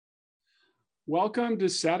Welcome to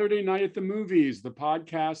Saturday Night at the Movies, the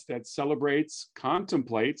podcast that celebrates,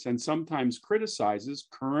 contemplates, and sometimes criticizes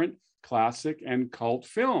current, classic, and cult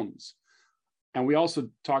films. And we also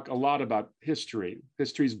talk a lot about history.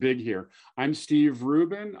 History's big here. I'm Steve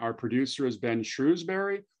Rubin. Our producer is Ben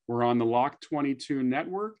Shrewsbury. We're on the Lock 22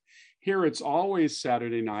 network. Here it's always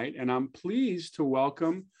Saturday night, and I'm pleased to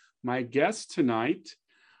welcome my guest tonight,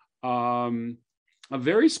 a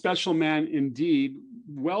very special man indeed,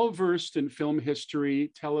 well-versed in film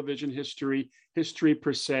history, television history, history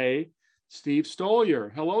per se, Steve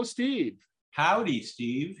Stoliar. Hello, Steve. Howdy,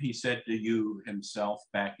 Steve. He said to you himself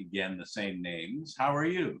back again the same names. How are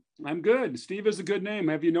you? I'm good. Steve is a good name.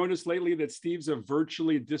 Have you noticed lately that Steves have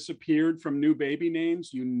virtually disappeared from new baby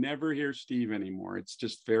names? You never hear Steve anymore. It's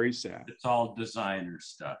just very sad. It's all designer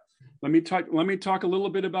stuff. Let me talk a little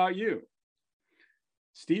bit about you.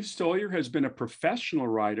 Steve Stoliar has been a professional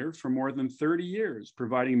writer for more than 30 years,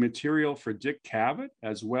 providing material for Dick Cavett,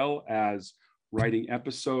 as well as writing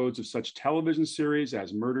episodes of such television series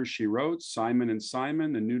as Murder, She Wrote, Simon and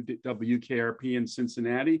Simon, the new WKRP in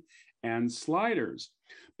Cincinnati, and Sliders.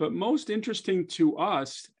 But most interesting to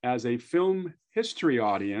us as a film history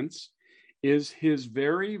audience is his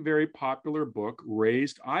very, very popular book,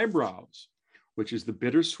 Raised Eyebrows, which is the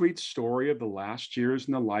bittersweet story of the last years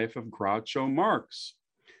in the life of Groucho Marx,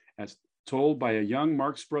 as told by a young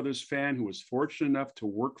Marx Brothers fan who was fortunate enough to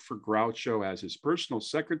work for Groucho as his personal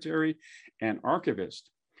secretary and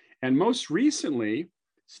archivist. And most recently,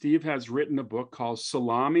 Steve has written a book called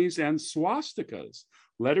Salamis and Swastikas,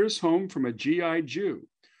 Letters Home from a GI Jew,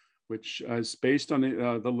 which is based on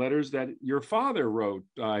the letters that your father wrote,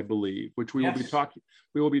 I believe, which we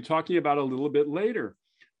will be talking about a little bit later.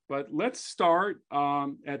 But let's start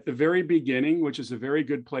at the very beginning, which is a very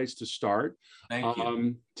good place to start. Thank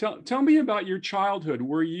you. Tell me about your childhood.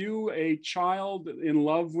 Were you a child in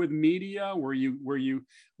love with media? Were you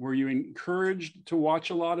encouraged to watch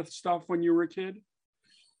a lot of stuff when you were a kid?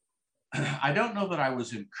 I don't know that I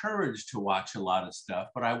was encouraged to watch a lot of stuff,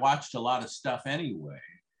 but I watched a lot of stuff anyway.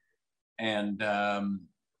 And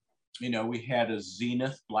we had a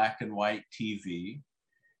Zenith black and white TV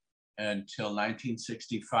until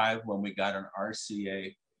 1965 when we got an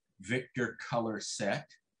RCA Victor color set.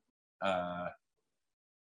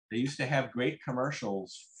 They used to have great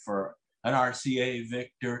commercials for an RCA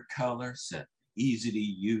Victor color set, easy to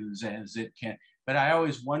use as it can. But I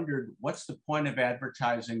always wondered, what's the point of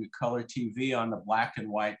advertising a color TV on a black and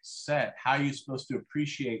white set? How are you supposed to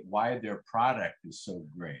appreciate why their product is so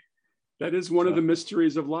great? That is one of the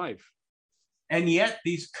mysteries of life. And yet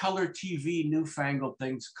these color TV newfangled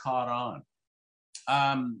things caught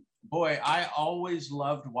on. Boy, I always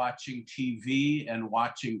loved watching TV and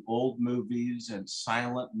watching old movies and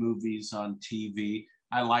silent movies on TV.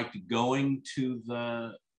 I liked going to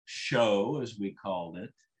the show, as we called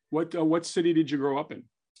it. What city did you grow up in?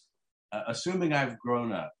 Assuming I've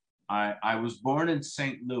grown up. I was born in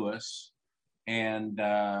St. Louis, and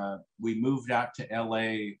we moved out to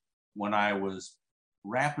LA when I was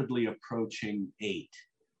rapidly approaching 8.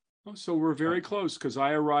 Oh, so we're very close, because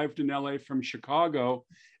I arrived in LA from Chicago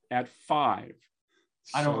at 5.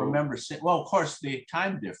 I don't remember. Well, of course, the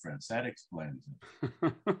time difference, that explains it.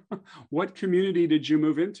 What community did you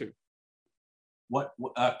move into?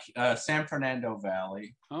 San Fernando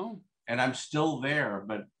Valley. Oh. And I'm still there,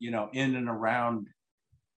 but, in and around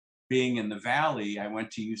being in the Valley, I went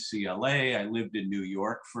to UCLA. I lived in New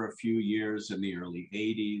York for a few years in the early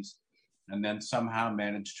 80s. And then somehow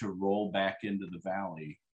managed to roll back into the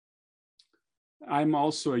Valley. I'm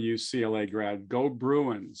also a UCLA grad. Go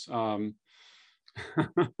Bruins!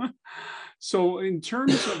 So, in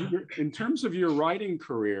terms of your writing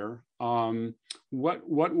career, what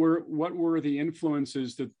were the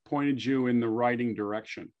influences that pointed you in the writing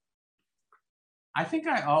direction? I think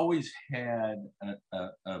I always had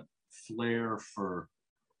a flair for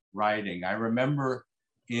writing. I remember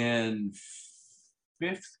in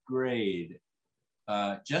 5th grade,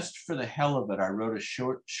 just for the hell of it, I wrote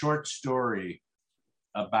a short story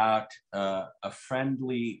about a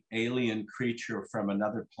friendly alien creature from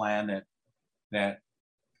another planet that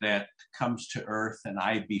comes to Earth, and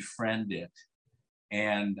I befriend it.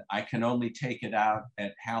 And I can only take it out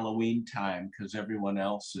at Halloween time because everyone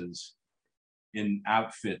else is in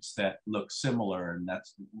outfits that look similar, and that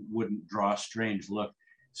wouldn't draw a strange look.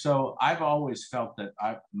 So I've always felt that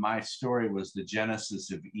my story was the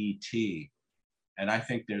genesis of E.T. And I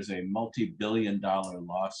think there's a multi-billion-dollar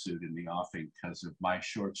lawsuit in the offing because of my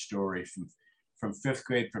short story from 5th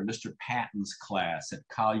grade from Mr. Patton's class at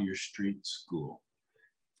Collier Street School.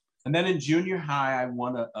 And then in junior high, I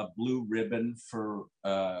won a blue ribbon for,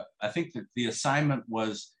 I think that the assignment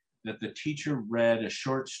was that the teacher read a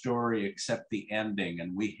short story except the ending,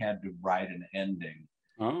 and we had to write an ending.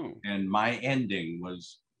 Oh. And my ending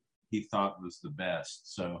was, he thought was the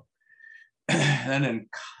best. So then in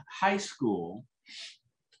high school,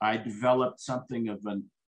 I developed something of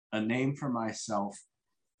a name for myself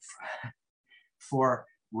for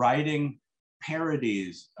writing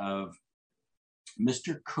parodies of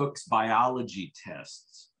Mr. Cook's biology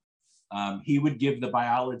tests. He would give the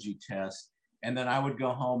biology test, and then I would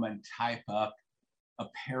go home and type up a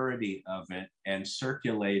parody of it and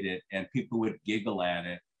circulate it, and people would giggle at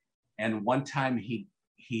it. And one time he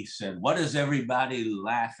said, "What is everybody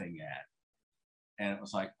laughing at?" And it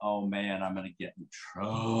was like, oh man, I'm gonna get in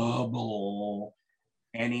trouble.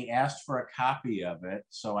 And he asked for a copy of it,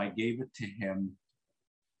 so I gave it to him,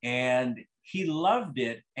 and he loved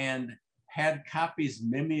it and had copies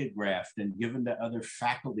mimeographed and given to other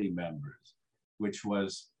faculty members, which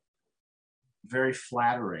was very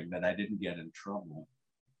flattering that I didn't get in trouble.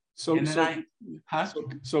 So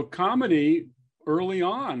comedy early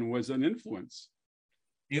on was an influence.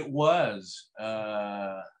 It was.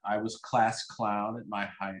 I was class clown at my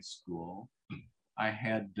high school. I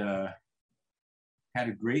had a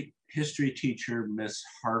great history teacher, Miss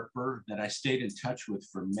Harper, that I stayed in touch with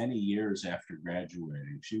for many years after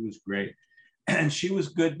graduating. She was great. And she was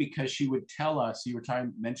good because she would tell us, you were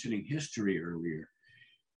mentioning history earlier,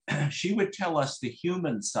 she would tell us the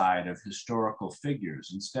human side of historical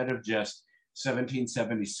figures instead of just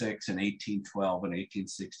 1776 and 1812 and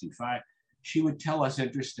 1865. She would tell us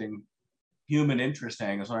interesting human interest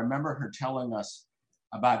angles. I remember her telling us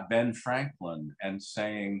about Ben Franklin and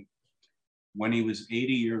saying when he was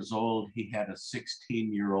 80 years old, he had a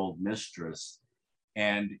 16-year-old mistress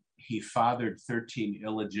and he fathered 13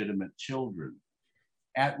 illegitimate children.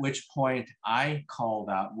 At which point I called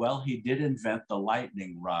out, well, he did invent the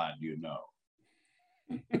lightning rod, you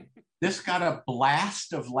know. This got a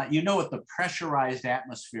blast of light. You know what the pressurized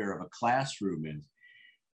atmosphere of a classroom is,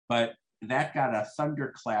 but that got a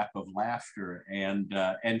thunderclap of laughter,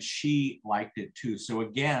 and she liked it too. So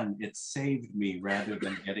again, it saved me rather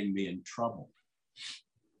than getting me in trouble.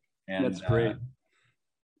 And that's great.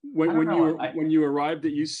 When you arrived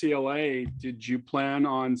at UCLA, did you plan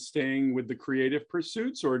on staying with the creative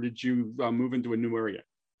pursuits, or did you move into a new area?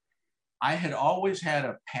 I had always had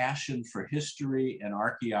a passion for history and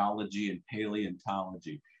archaeology and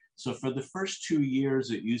paleontology. So for the first 2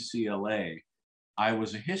 years at UCLA, I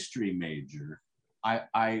was a history major.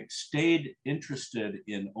 I stayed interested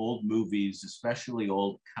in old movies, especially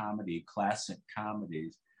old comedy, classic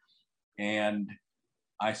comedies. And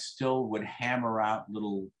I still would hammer out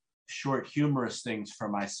little short humorous things for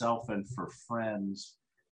myself and for friends.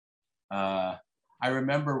 I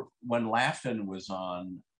remember when Laugh-In was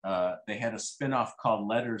on, they had a spinoff called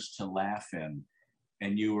Letters to Laugh-In,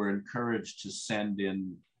 and you were encouraged to send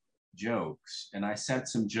in jokes. And I sent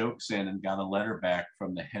some jokes in and got a letter back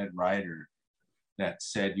from the head writer that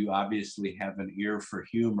said, you obviously have an ear for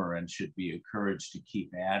humor and should be encouraged to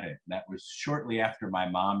keep at it. And that was shortly after my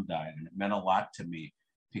mom died, and it meant a lot to me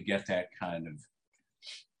to get that kind of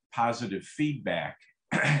positive feedback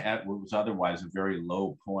at what was otherwise a very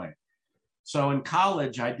low point. So in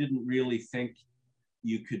college, I didn't really think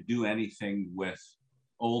you could do anything with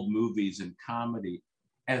old movies and comedy,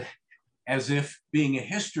 as if being a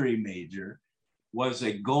history major was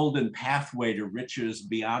a golden pathway to riches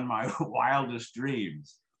beyond my wildest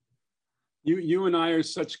dreams. You and I are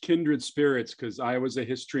such kindred spirits, because I was a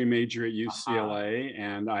history major at UCLA,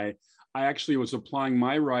 and I actually was applying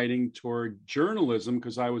my writing toward journalism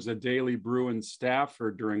because I was a Daily Bruin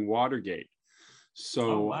staffer during Watergate.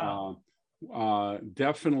 So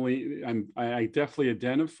definitely, I definitely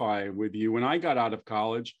identify with you. When I got out of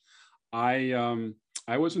college,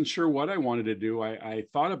 I wasn't sure what I wanted to do. I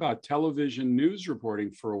thought about television news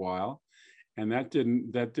reporting for a while, and that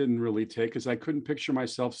didn't really take, because I couldn't picture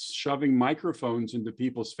myself shoving microphones into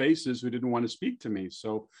people's faces who didn't want to speak to me.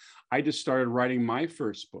 So I just started writing my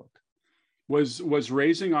first book. Was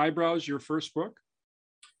Raising Eyebrows your first book?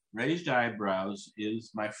 Raised Eyebrows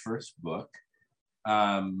is my first book.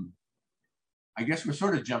 I guess we're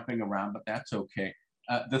sort of jumping around, but that's okay.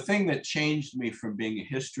 The thing that changed me from being a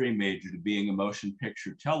history major to being a motion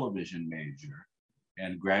picture television major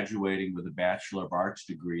and graduating with a Bachelor of Arts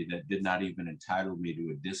degree that did not even entitle me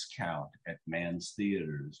to a discount at Mann's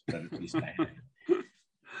Theaters, but at least I had,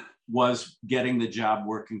 was getting the job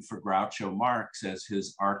working for Groucho Marx as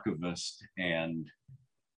his archivist and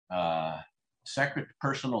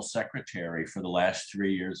personal secretary for the last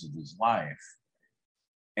 3 years of his life.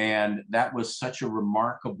 And that was such a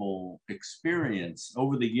remarkable experience.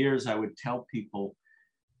 Over the years, I would tell people,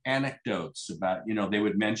 anecdotes about, you know, they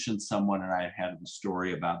would mention someone and I had a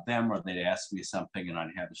story about them, or they'd ask me something and I'd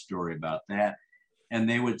have a story about that. And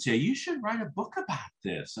they would say, you should write a book about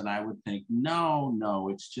this. And I would think, no,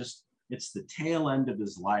 it's the tail end of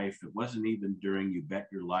his life. It wasn't even during You Bet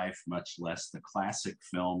Your Life, much less the classic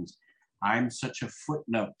films. I'm such a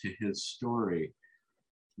footnote to his story.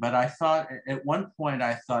 But I thought, at one point,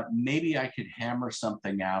 I thought maybe I could hammer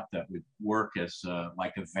something out that would work as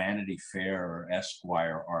like a Vanity Fair or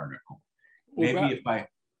Esquire article. Well, Maybe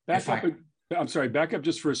I'm sorry, back up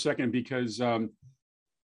just for a second, because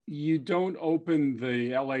you don't open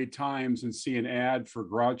the LA Times and see an ad for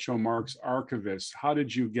Groucho Marx archivist. How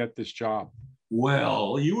did you get this job?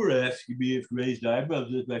 Well, you were asking me if Raised Eyebrows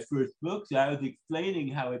was my first book, so I was explaining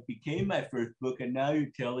how it became my first book, and now you're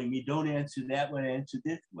telling me don't answer that one, answer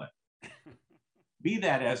this one. Be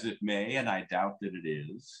that as it may, and I doubt that it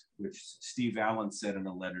is, which Steve Allen said in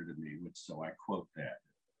a letter to me, which so I quote that.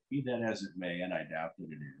 Be that as it may, and I doubt that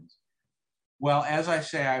it is. Well, as I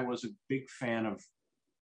say, I was a big fan of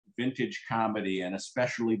vintage comedy, and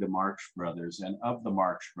especially the Marx Brothers, and of the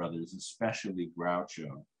Marx Brothers, especially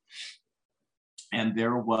Groucho. And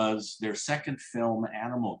there was their second film,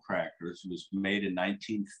 Animal Crackers, was made in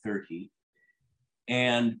 1930.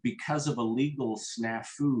 And because of a legal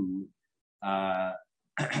snafu,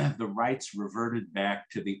 the rights reverted back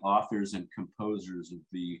to the authors and composers of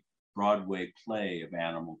the Broadway play of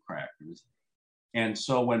Animal Crackers. And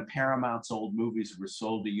so when Paramount's old movies were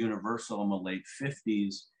sold to Universal in the late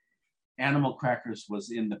 50s, Animal Crackers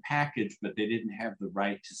was in the package, but they didn't have the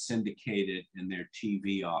right to syndicate it in their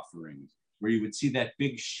TV offerings, where you would see that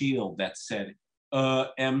big shield that said,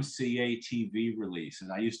 MCA TV release.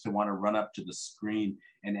 And I used to want to run up to the screen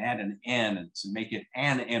and add an N and to make it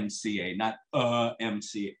an MCA, not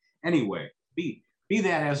MCA. Anyway, be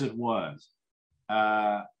that as it was,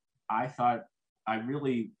 I thought, I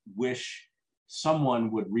really wish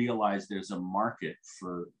someone would realize there's a market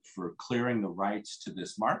for clearing the rights to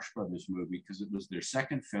this Marx Brothers movie, because it was their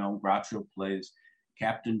second film. Groucho plays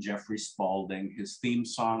Captain Jeffrey Spaulding. His theme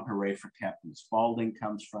song, Hooray for Captain Spaulding,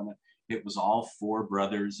 comes from it. It was all four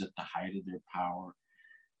brothers at the height of their power.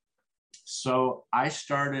 So I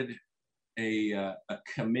started a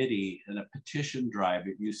committee and a petition drive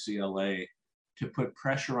at UCLA to put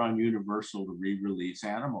pressure on Universal to re-release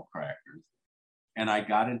Animal Crackers. And I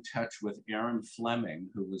got in touch with Erin Fleming,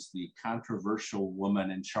 who was the controversial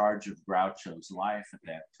woman in charge of Groucho's life at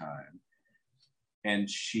that time. And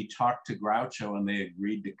she talked to Groucho, and they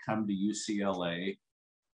agreed to come to UCLA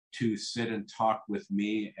to sit and talk with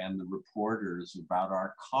me and the reporters about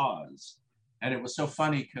our cause. And it was so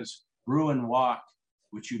funny because Bruin Walk,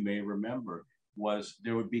 which you may remember, was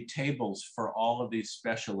there would be tables for all of these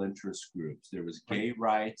special interest groups. There was gay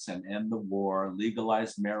rights and end the war,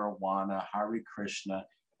 legalized marijuana, Hare Krishna,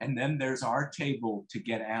 and then there's our table to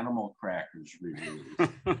get Animal Crackers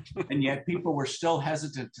re-released. And yet people were still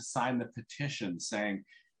hesitant to sign the petition saying,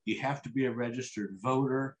 you have to be a registered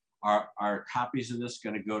voter. Are copies of this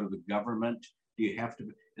going to go to the government? Do you have to?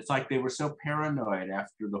 It's like they were so paranoid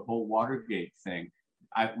after the whole Watergate thing.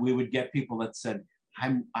 We would get people that said,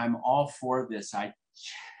 I'm all for this. I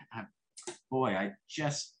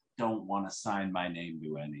just don't want to sign my name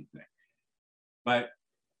to anything. But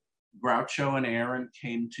Groucho and Aaron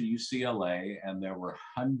came to UCLA, and there were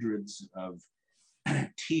hundreds of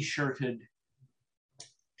t-shirted,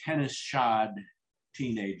 tennis-shod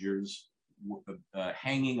teenagers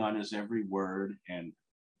hanging on his every word, and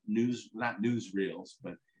not newsreels,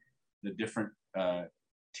 but the different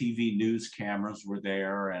TV news cameras were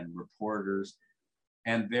there, and reporters.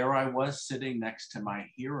 And there I was sitting next to my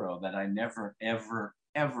hero that I never, ever,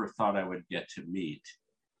 ever thought I would get to meet.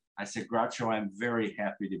 I said, Groucho, I'm very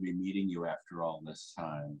happy to be meeting you after all this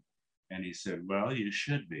time. And he said, well, you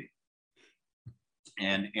should be.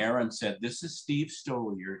 And Aaron said, this is Steve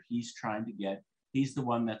Stoliar. He's the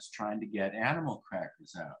one that's trying to get Animal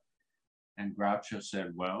Crackers out. And Groucho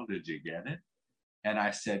said, well, did you get it? And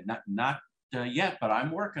I said, not yet, but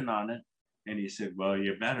I'm working on it. And he said, well,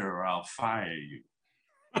 you better or I'll fire you.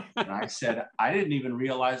 And I said, I didn't even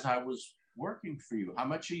realize I was working for you. How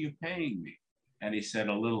much are you paying me? And he said,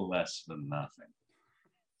 a little less than nothing.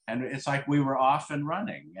 And it's like we were off and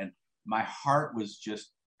running. And my heart was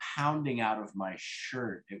just pounding out of my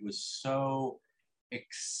shirt. It was so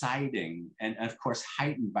exciting. And of course,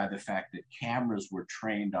 heightened by the fact that cameras were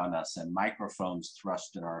trained on us and microphones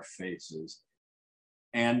thrust in our faces.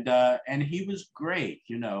 And he was great.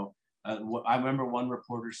 You know, I remember one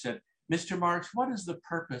reporter said, Mr. Marx, what is the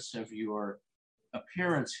purpose of your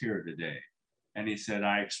appearance here today? And he said,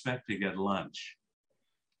 I expect to get lunch.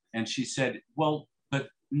 And she said, well, but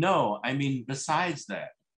no, I mean, besides that.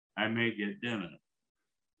 I may get dinner.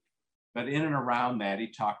 But in and around that, he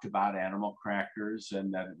talked about Animal Crackers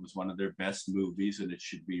and that it was one of their best movies and it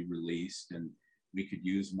should be released and we could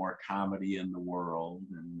use more comedy in the world.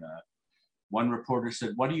 And one reporter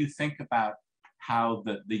said, what do you think about how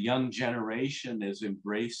the young generation is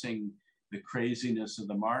embracing the craziness of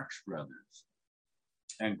the Marx Brothers?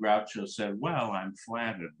 And Groucho said, well, I'm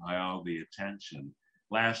flattered by all the attention.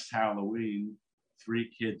 Last Halloween,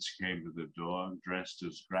 3 kids came to the door dressed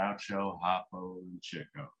as Groucho, Hoppo, and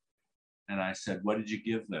Chico. And I said, what did you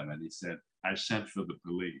give them? And he said, I sent for the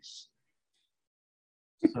police.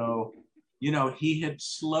 So, you know, he had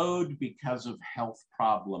slowed because of health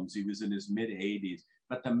problems. He was in his mid-80s,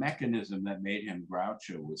 but the mechanism that made him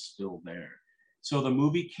Groucho was still there. So the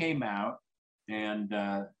movie came out and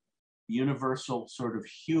Universal sort of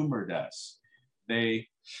humored us. They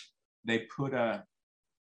put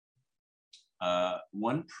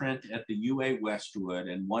one print at the UA Westwood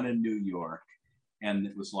and one in New York. And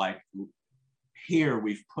it was like, here,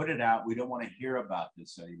 we've put it out. We don't want to hear about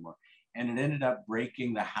this anymore. And it ended up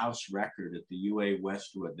breaking the house record at the UA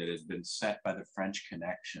Westwood that has been set by the French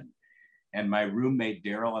Connection. And my roommate,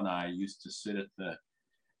 Daryl, and I used to sit at the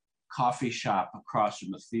coffee shop across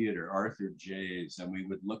from the theater, Arthur J's, and we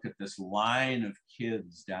would look at this line of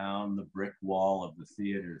kids down the brick wall of the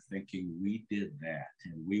theater thinking we did that.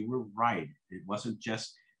 And we were right. It wasn't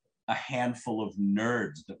just a handful of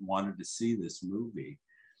nerds that wanted to see this movie.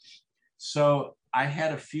 So I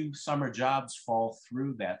had a few summer jobs fall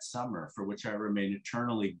through that summer, for which I remain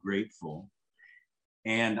eternally grateful.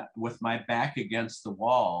 And with my back against the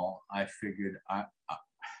wall, I figured I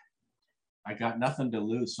got nothing to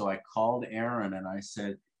lose. So I called Aaron and I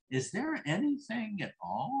said, is there anything at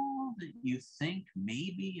all that you think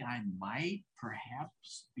maybe I might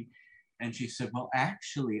perhaps be? And she said, well,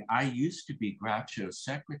 actually, I used to be Groucho's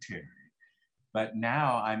secretary, but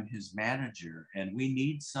now I'm his manager, and we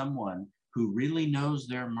need someone who really knows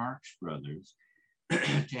their Marx Brothers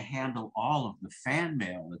to handle all of the fan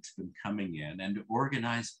mail that's been coming in and to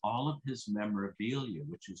organize all of his memorabilia,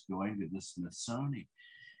 which is going to the Smithsonian.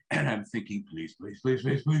 And I'm thinking, please, please, please,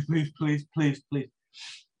 please, please, please, please, please, please.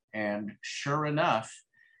 And sure enough,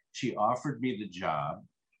 she offered me the job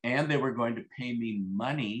and they were going to pay me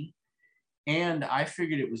money. And I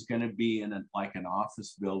figured it was going to be in like an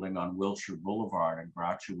office building on Wilshire Boulevard, and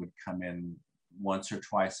Groucho would come in once or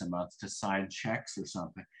twice a month to sign checks or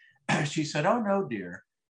something. She said, oh no, dear.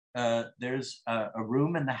 There's a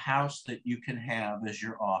room in the house that you can have as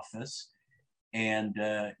your office, and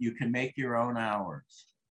you can make your own hours.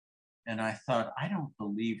 And I thought, I don't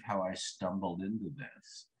believe how I stumbled into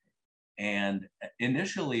this. And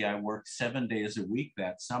initially I worked 7 days a week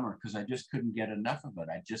that summer because I just couldn't get enough of it.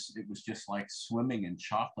 It was just like swimming in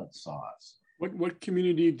chocolate sauce. What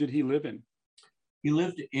community did he live in? He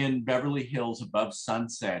lived in Beverly Hills above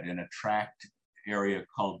Sunset in a tract area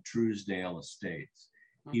called Truesdale Estates.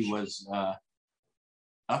 He was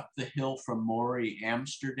up the hill from Maury,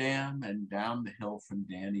 Amsterdam, and down the hill from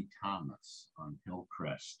Danny Thomas on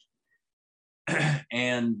Hillcrest.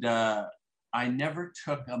 And I never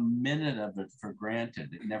took a minute of it for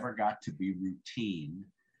granted. It never got to be routine.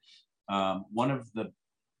 One of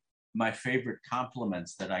my favorite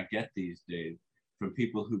compliments that I get these days from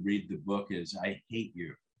people who read the book is, I hate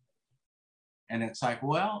you. And it's like,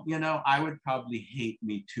 well, you know, I would probably hate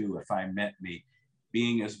me too if I met me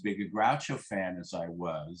being as big a Groucho fan as I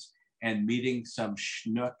was and meeting some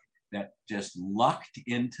schnook that just lucked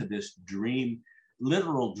into this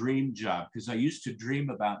literal dream job, because I used to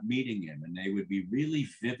dream about meeting him and they would be really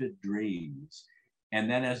vivid dreams. And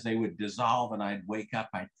then as they would dissolve and I'd wake up,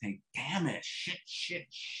 I'd think, damn it,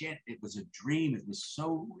 shit. It was a dream. It was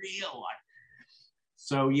so real.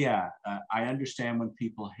 So yeah, I understand when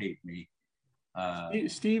people hate me.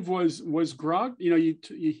 Steve, was Groucho, you know,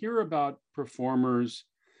 you hear about performers,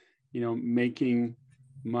 you know, making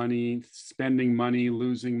money, spending money,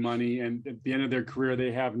 losing money, and at the end of their career,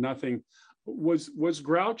 they have nothing. Was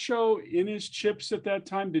Groucho in his chips at that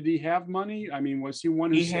time? Did he have money? I mean, was he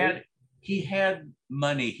one who he had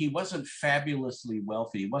money. He wasn't fabulously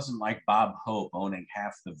wealthy. He wasn't like Bob Hope owning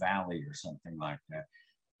half the valley or something like that.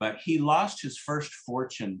 But he lost his first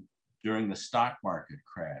fortune during the stock market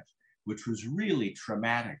crash, which was really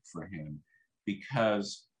traumatic for him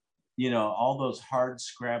because, you know, all those hard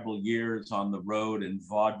scrabble years on the road in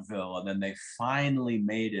vaudeville, and then they finally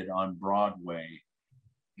made it on Broadway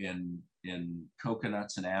in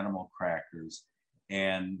Coconuts and Animal Crackers,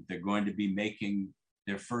 and they're going to be making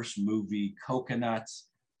their first movie, Coconuts,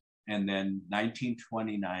 and then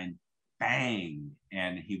 1929, bang,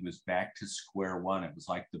 and he was back to square one. It was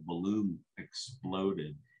like the balloon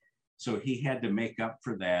exploded. So he had to make up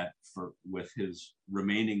for that with his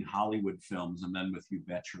remaining Hollywood films, and then with You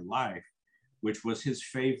Bet Your Life, which was his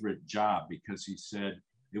favorite job because he said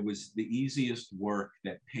it was the easiest work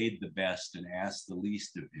that paid the best and asked the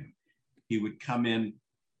least of him. He would come in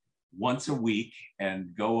once a week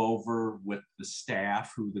and go over with the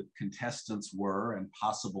staff who the contestants were and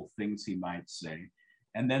possible things he might say,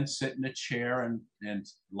 and then sit in a chair and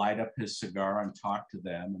light up his cigar and talk to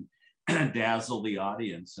them and dazzle the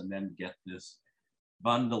audience, and then get this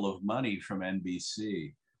bundle of money from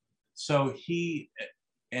NBC. So he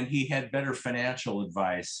had better financial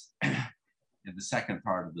advice in the second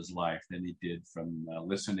part of his life than he did from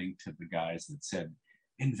listening to the guys that said,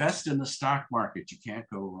 invest in the stock market, you can't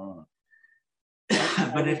go wrong.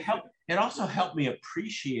 But it also helped me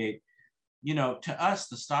appreciate, you know, to us,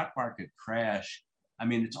 the stock market crash, I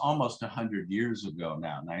mean, it's almost 100 years ago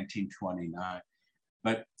now, 1929.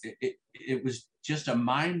 But it was just a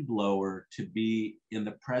mind blower to be in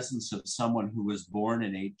the presence of someone who was born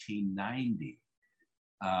in 1890.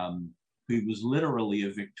 He was literally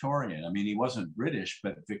a Victorian. I mean, he wasn't British,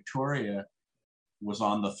 but Victoria was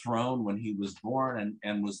on the throne when he was born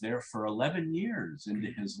and was there for 11 years into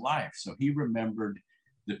his life. So he remembered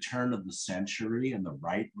the turn of the century and the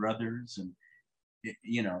Wright brothers. And,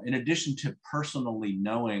 you know, in addition to personally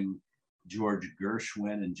knowing George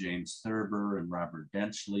Gershwin and James Thurber and Robert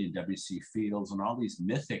Benchley and W.C. Fields and all these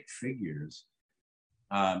mythic figures.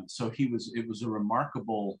 So it was a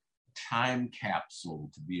remarkable time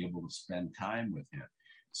capsule to be able to spend time with him.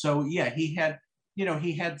 So yeah, he had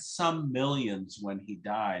some millions when he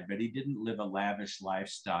died, but he didn't live a lavish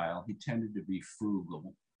lifestyle. He tended to be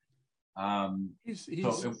frugal.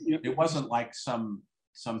 It wasn't like some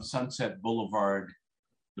Sunset Boulevard,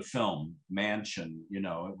 the film mansion, you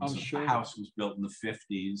know, it was the house was built in the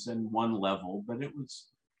 50s and one level, but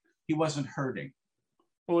he wasn't hurting.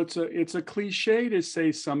 Well, it's a cliche to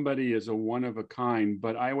say somebody is a one of a kind,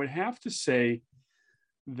 but I would have to say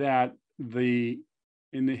that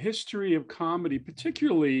in the history of comedy,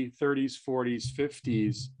 particularly 30s, 40s,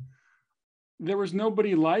 50s, there was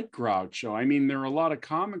nobody like Groucho. I mean, there are a lot of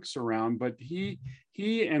comics around, but he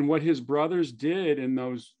and what his brothers did in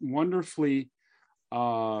those wonderfully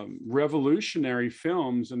revolutionary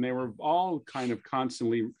films, and they were all kind of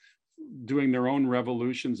constantly doing their own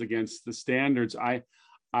revolutions against the standards. I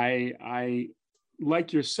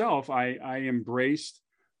like yourself, I embraced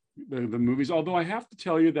the movies, although I have to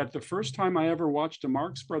tell you that the first time I ever watched a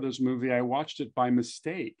Marx Brothers movie, I watched it by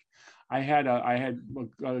mistake. I had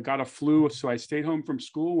got a flu, so I stayed home from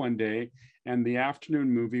school one day, and the afternoon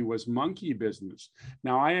movie was Monkey Business.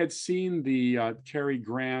 Now, I had seen the Cary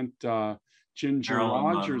Grant, Ginger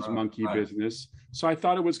Rogers Monkey Business, so I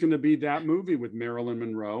thought it was going to be that movie with Marilyn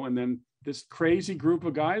Monroe, and then this crazy group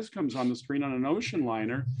of guys comes on the screen on an ocean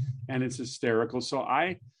liner, and it's hysterical. So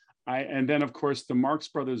and then of course the Marx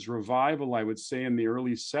Brothers revival, I would say in the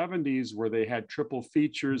early 70s, where they had triple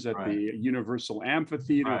features at the Universal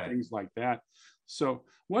Amphitheater, things like that. So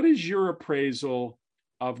what is your appraisal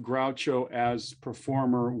of Groucho as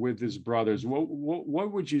performer with his brothers?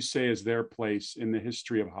 What would you say is their place in the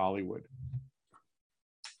history of Hollywood?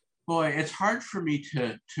 Boy, it's hard for me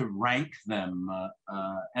to rank them.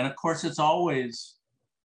 And of course, it's always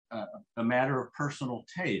a matter of personal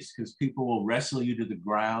taste, because people will wrestle you to the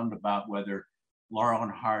ground about whether Laurel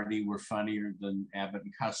and Hardy were funnier than Abbott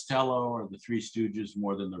and Costello, or the Three Stooges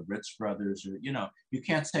more than the Ritz Brothers, or, you know, you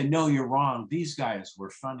can't say, no, you're wrong, these guys were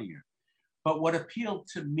funnier. But what appealed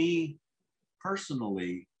to me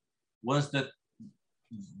personally was that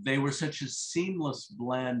they were such a seamless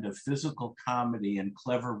blend of physical comedy and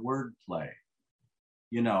clever wordplay.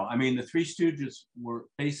 You know, I mean, the Three Stooges were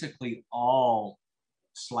basically all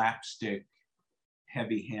slapstick,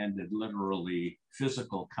 heavy-handed, literally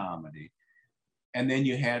physical comedy. And then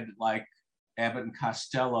you had like Abbott and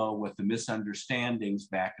Costello with the misunderstandings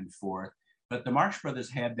back and forth. But the Marx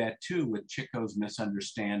Brothers had that too, with Chico's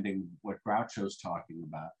misunderstanding what Groucho's talking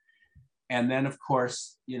about. And then, of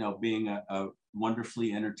course, you know, being a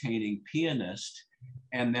wonderfully entertaining pianist.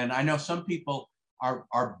 And then I know some people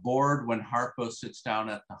are bored when Harpo sits down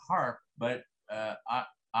at the harp, but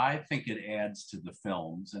I think it adds to the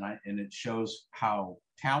films, and it shows how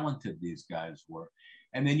talented these guys were.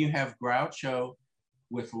 And then you have Groucho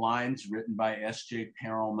with lines written by S.J.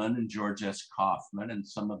 Perelman and George S. Kaufman and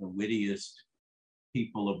some of the wittiest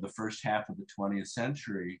people of the first half of the 20th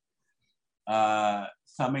century,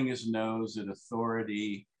 thumbing his nose at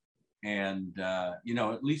authority. And, you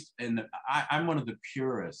know, at least I'm one of the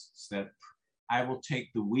purists that I will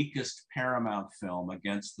take the weakest Paramount film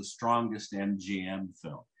against the strongest MGM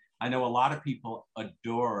film. I know a lot of people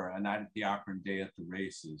adore A Night at the Opera and Day at the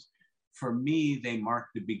Races, for me, they mark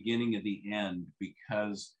the beginning of the end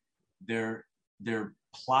because they're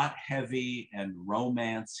plot heavy and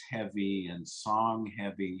romance heavy and song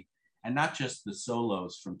heavy, and not just the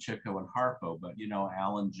solos from Chico and Harpo, but you know,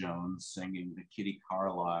 Alan Jones singing the Kitty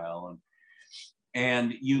Carlisle,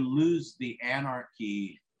 and you lose the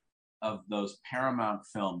anarchy of those Paramount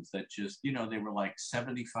films that just, you know, they were like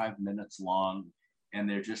 75 minutes long, and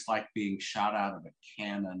they're just like being shot out of a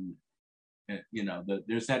cannon. You know,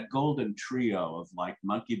 there's that golden trio of like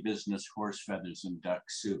Monkey Business, Horse Feathers, and Duck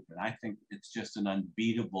Soup. And I think it's just an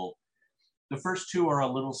unbeatable. The first two are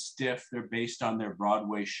a little stiff. They're based on their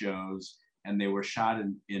Broadway shows, and they were shot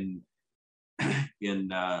in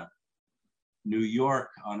New York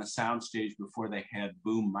on a soundstage before they had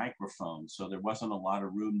boom microphones. So there wasn't a lot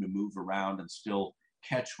of room to move around and still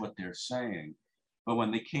catch what they're saying. But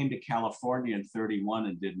when they came to California in 31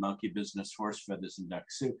 and did Monkey Business, Horse Feathers, and Duck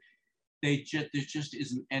Soup, there just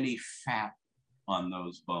isn't any fat on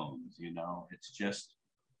those bones, you know? It's just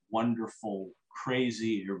wonderful,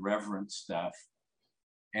 crazy, irreverent stuff.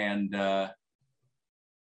 And you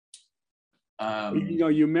know,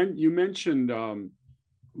 you mentioned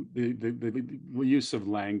the use of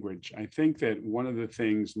language. I think that one of the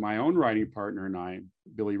things my own writing partner and I,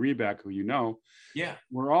 Billy Reback, who you know, yeah,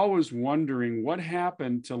 we're always wondering what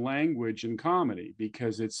happened to language in comedy,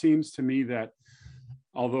 because it seems to me that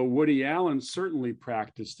although Woody Allen certainly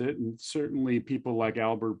practiced it, and certainly people like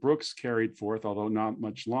Albert Brooks carried forth, although not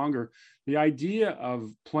much longer, the idea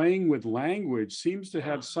of playing with language seems to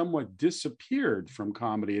have somewhat disappeared from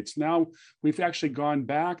comedy. It's now, we've actually gone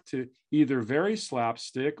back to either very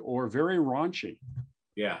slapstick or very raunchy.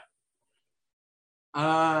 Yeah.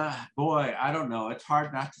 Boy, I don't know. It's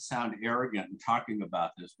hard not to sound arrogant in talking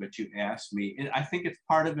about this, but you asked me. I think it's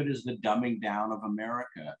part of it is the dumbing down of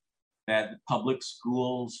America. That public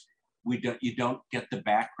schools, you don't get the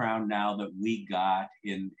background now that we got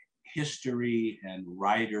in history and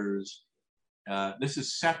writers. This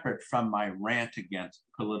is separate from my rant against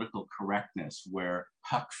political correctness, where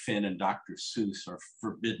Huck Finn and Dr. Seuss are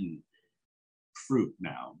forbidden fruit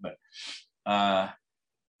now. But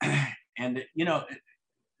and you know,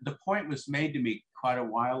 the point was made to me quite a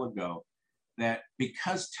while ago that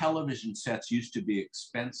because television sets used to be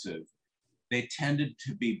expensive, they tended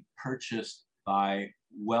to be purchased by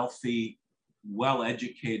wealthy,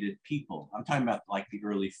 well-educated people. I'm talking about like the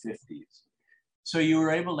early 50s. So you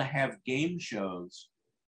were able to have game shows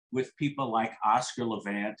with people like Oscar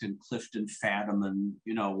Levant and Clifton Fadiman,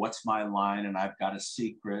 you know, What's My Line and I've Got a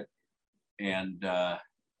Secret. And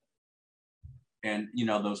you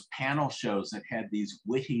know, those panel shows that had these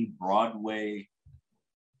witty Broadway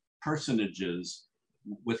personages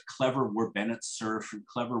with clever Bennett Cerf and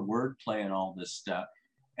clever wordplay and all this stuff.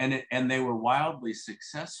 And they were wildly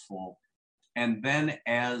successful. And then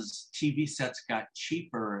as TV sets got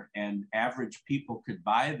cheaper and average people could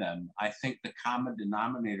buy them, I think the common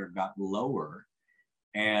denominator got lower,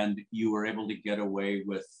 and you were able to get away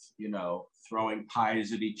with, you know, throwing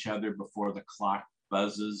pies at each other before the clock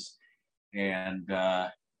buzzes, and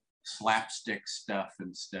slapstick stuff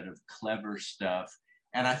instead of clever stuff.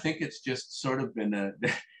 And I think it's just sort of been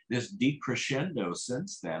this decrescendo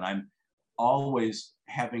since then. I'm always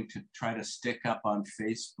having to try to stick up on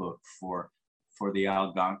Facebook for the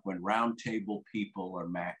Algonquin Roundtable people, or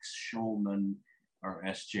Max Schulman, or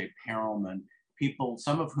S.J. Perelman, people,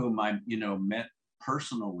 some of whom I, you know, met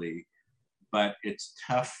personally, but it's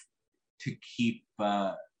tough to keep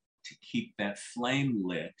that flame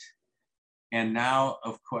lit. And now,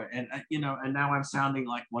 of course, and you know, and now I'm sounding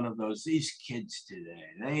like one of these kids today.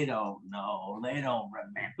 They don't know, they don't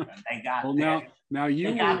remember. They got well,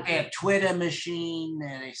 they got their Twitter machine,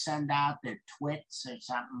 and they send out their twits or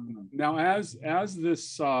something. Now, as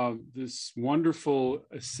this this wonderful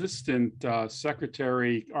assistant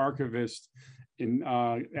secretary archivist in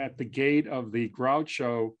at the gate of the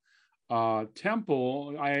Groucho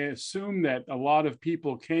temple, I assume that a lot of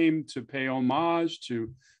people came to pay homage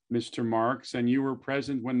to Mr. Marx, and you were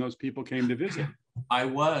present when those people came to visit. I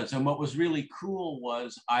was, and what was really cool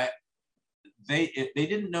was they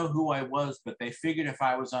didn't know who I was, but they figured if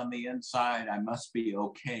I was on the inside, I must be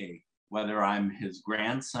okay, whether I'm his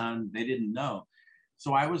grandson. They didn't know.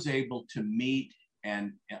 So I was able to meet,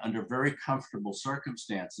 and under very comfortable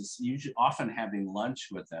circumstances, usually often having lunch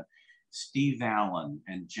with them, Steve Allen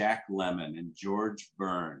and Jack Lemmon and George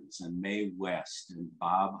Burns and Mae West and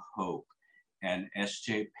Bob Hope and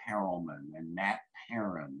S.J. Perelman and Nat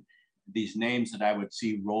Perrin, these names that I would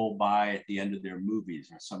see roll by at the end of their movies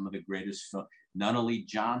are some of the greatest. Nunnally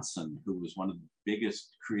Johnson, who was one of the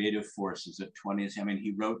biggest creative forces at 20th. I mean,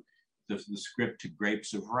 he wrote the script to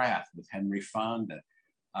Grapes of Wrath with Henry Fonda.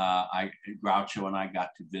 Groucho and I got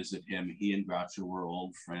to visit him. He and Groucho were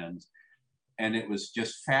old friends. And it was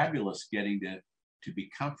just fabulous getting to be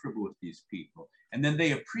comfortable with these people. And then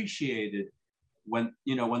they appreciated when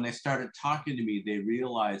they started talking to me, they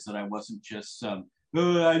realized that I wasn't just some,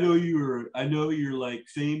 oh, I know you're like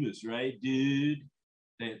famous, right, dude?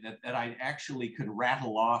 That I actually could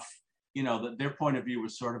rattle off, that their point of view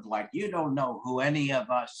was sort of like, you don't know who any of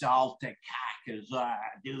us Salticaccas are,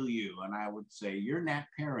 do you? And I would say, you're Nat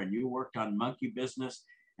Perrin. You worked on Monkey Business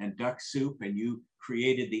and Duck Soup, and you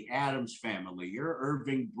created the Addams Family. You're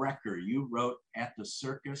Irving Brecker. You wrote At the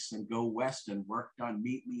Circus and Go West and worked on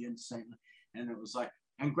Meet Me in St. And it was like,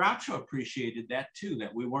 and Groucho appreciated that too,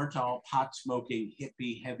 that we weren't all pot-smoking,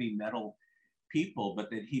 hippie, heavy metal people, but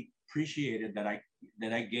that he appreciated that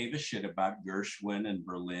I gave a shit about Gershwin and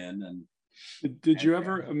Berlin. And did you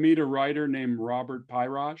ever meet a writer named Robert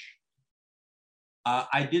Pyrosh?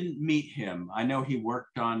 I didn't meet him. I know he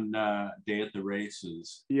worked on Day at the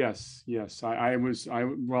Races. Yes.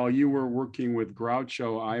 While you were working with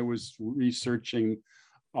Groucho, I was researching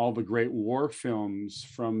all the great war films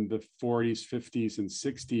from the 40s, 50s, and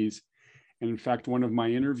 60s. And in fact, one of my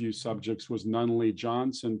interview subjects was Nunnally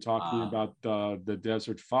Johnson talking about the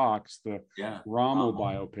Desert Fox, the Rommel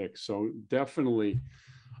biopic. So definitely.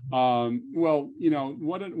 Well,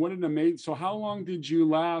 what an amazing. So how long did you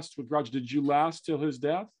last with Groucho? Did you last till his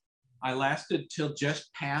death? I lasted till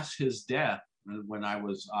just past his death when I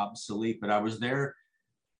was obsolete, but I was there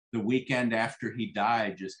the weekend after he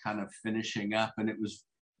died, just kind of finishing up. And it was,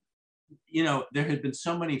 there had been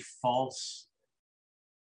so many false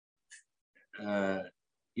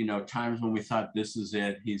times when we thought, this is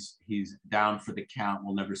it, he's down for the count,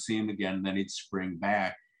 we'll never see him again, and then he'd spring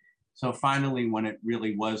back. So finally, when it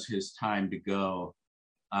really was his time to go,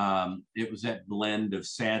 it was that blend of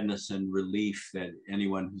sadness and relief that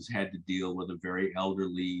anyone who's had to deal with a very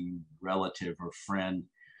elderly relative or friend.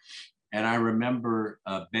 And I remember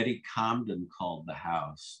Betty Comden called the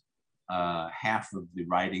house, half of the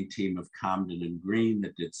writing team of Comden and Green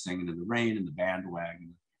that did Singing in the Rain and The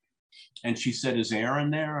Bandwagon. And she said, is Aaron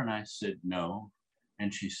there? And I said, no.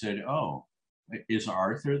 And she said, oh, is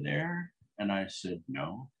Arthur there? And I said,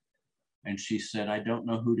 no. And she said, I don't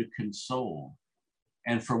know who to console.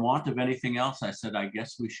 And for want of anything else, I said, I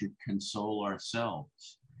guess we should console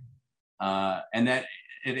ourselves. And that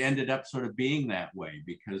it ended up sort of being that way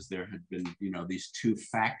because there had been, these two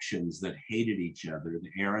factions that hated each other,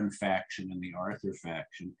 the Aaron faction and the Arthur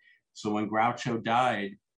faction. So when Groucho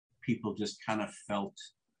died, people just kind of felt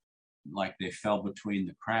like they fell between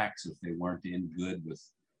the cracks if they weren't in good with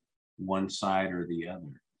one side or the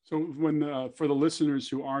other. So for the listeners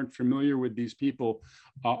who aren't familiar with these people,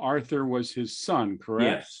 Arthur was his son,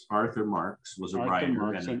 correct? Yes, Arthur Marx was a writer.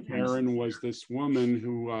 Marx, and Aaron was this woman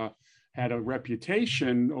who had a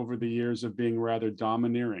reputation over the years of being rather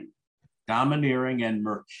domineering. Domineering and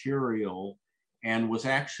mercurial, and was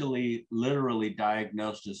actually literally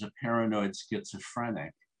diagnosed as a paranoid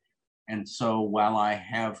schizophrenic. And so while I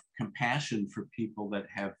have compassion for people that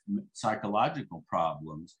have psychological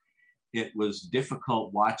problems, it was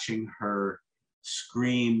difficult watching her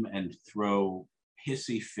scream and throw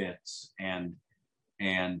hissy fits, and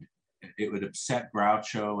it would upset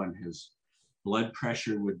Groucho and his blood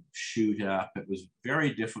pressure would shoot up. It was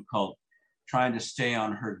very difficult trying to stay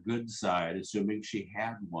on her good side, assuming she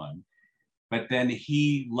had one. But then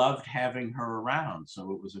he loved having her around.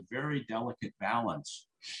 So it was a very delicate balance,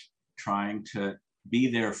 trying to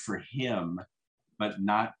be there for him, but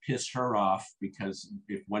not piss her off, because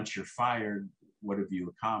if once you're fired, what have you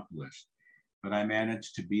accomplished? But I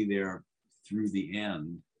managed to be there through the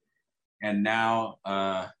end. And now,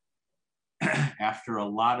 after a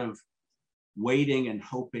lot of waiting and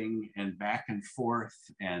hoping and back and forth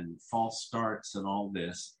and false starts and all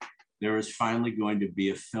this, there is finally going to be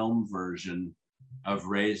a film version of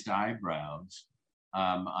Raised Eyebrows.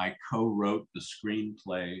 I co-wrote the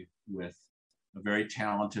screenplay with a very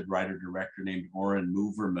talented writer-director named Oren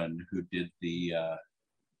Moverman, who did the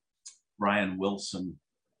Brian Wilson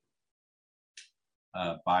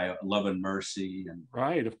by Love and Mercy, and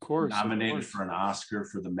right, of course, nominated for an Oscar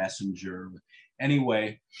for The Messenger.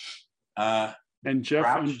 Anyway, and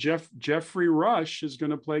Jeffrey Rush is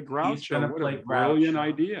going to play Groucho. He's going to play Groucho. Brilliant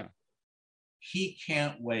idea. He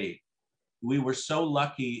can't wait. We were so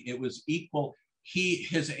lucky. It was equal.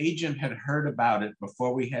 His agent had heard about it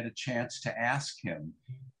before we had a chance to ask him,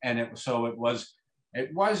 and it was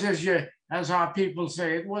as our people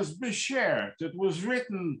say, it was beshared. It was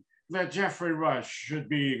written that Jeffrey Rush should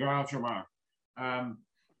be Groucho Marx.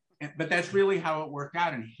 But that's really how it worked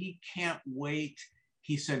out, and he can't wait.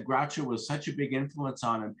 He said Groucho was such a big influence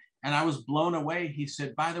on him, And I was blown away. He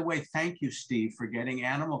said, by the way, thank you, Steve, for getting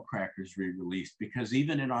Animal Crackers re-released, because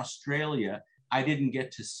even in Australia, I didn't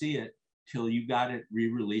get to see it till you got it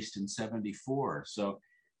re-released in '74. So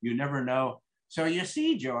you never know. So you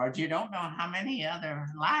see, George, you don't know how many other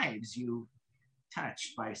lives you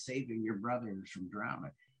touched by saving your brothers from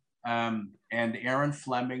drowning. And Aaron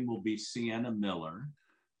Fleming will be Sienna Miller.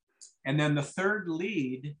 And then the third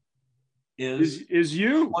lead is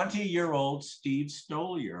you 20-year-old Steve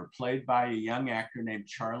Stoliar, played by a young actor named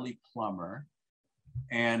Charlie Plummer.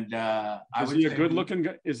 And is he a good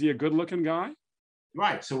looking guy?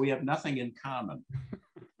 Right. So we have nothing in common.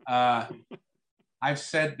 I've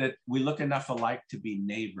said that we look enough alike to be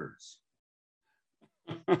neighbors.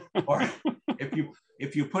 Or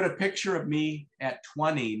if you put a picture of me at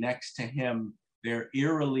 20 next to him, they're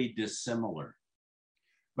eerily dissimilar.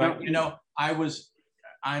 But you know,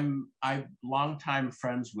 I'm longtime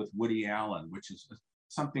friends with Woody Allen, which is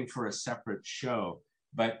something for a separate show.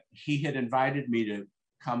 But he had invited me to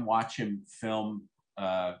come watch him film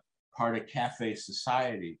part of Cafe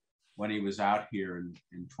Society when he was out here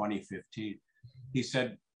in 2015. He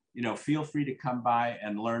said, you know, feel free to come by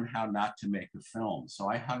and learn how not to make a film. So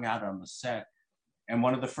I hung out on the set. And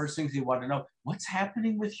one of the first things he wanted to know, what's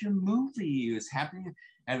happening with your movie? Is happening?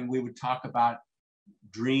 And we would talk about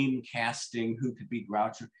dream casting, who could be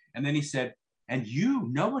Groucho. And then he said, and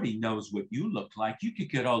nobody knows what you look like. You could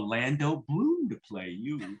get Orlando Bloom to play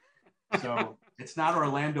you. So it's not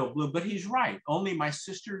Orlando Bloom, but he's right. Only my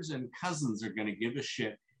sisters and cousins are going to give a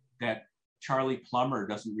shit that Charlie Plummer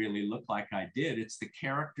doesn't really look like I did. It's the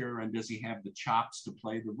character, and does he have the chops to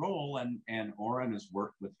play the role? And Oren has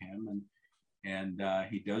worked with him, and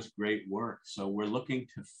he does great work. So we're looking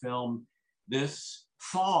to film this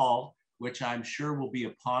fall, which I'm sure will be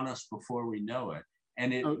upon us before we know it.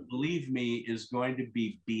 And it, believe me, is going to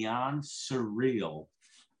be beyond surreal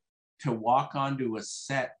to walk onto a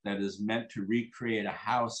set that is meant to recreate a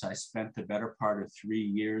house I spent the better part of 3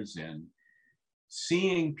 years in,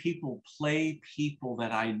 seeing people play people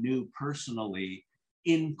that I knew personally,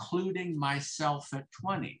 including myself at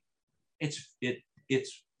 20.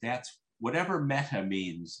 That's whatever meta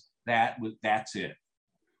means, that's it.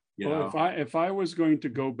 Well, if I was going to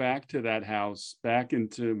go back to that house, back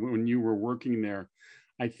into when you were working there,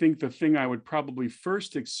 I think the thing I would probably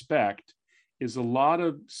first expect is a lot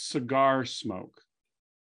of cigar smoke.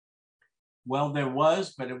 Well, there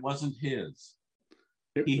was, but it wasn't his.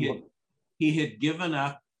 He had given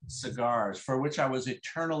up cigars, for which I was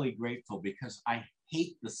eternally grateful, because I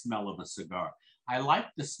hate the smell of a cigar. I like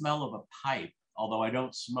the smell of a pipe, although I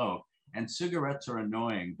don't smoke, and cigarettes are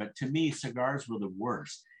annoying, but to me, cigars were the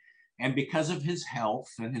worst. And because of his health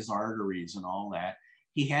and his arteries and all that,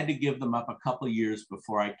 he had to give them up a couple of years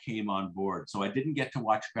before I came on board. So I didn't get to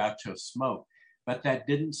watch Groucho smoke, but that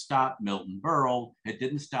didn't stop Milton Berle. It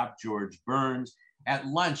didn't stop George Burns. At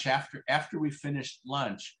lunch, after we finished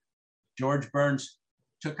lunch, George Burns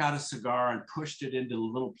took out a cigar and pushed it into the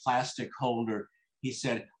little plastic holder. He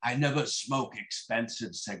said, I never smoke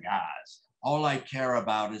expensive cigars. All I care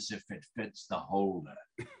about is if it fits the holder.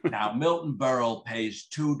 Now, Milton Berle pays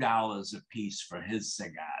 $2 a piece for his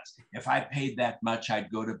cigars. If I paid that much,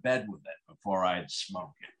 I'd go to bed with it before I'd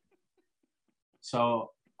smoke it. So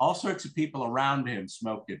all sorts of people around him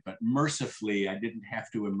smoked it, but mercifully, I didn't have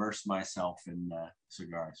to immerse myself in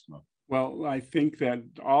cigar smoke. Well, I think that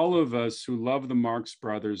all of us who love the Marx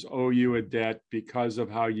Brothers owe you a debt because of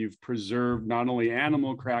how you've preserved not only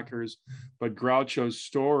Animal Crackers, but Groucho's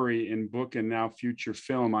story in book and now future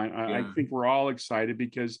film. I think we're all excited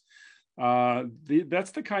because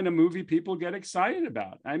that's the kind of movie people get excited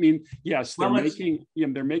about. I mean, yes, they're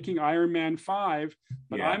making Iron Man 5,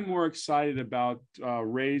 but I'm more excited about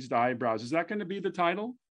Raised Eyebrows. Is that going to be the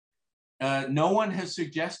title? No one has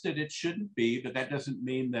suggested it shouldn't be, but that doesn't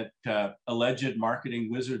mean that alleged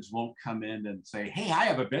marketing wizards won't come in and say, hey, I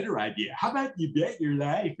have a better idea. How about you bet your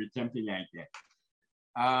life or something like that?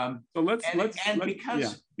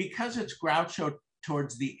 Because it's Groucho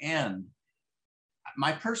towards the end,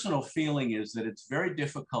 my personal feeling is that it's very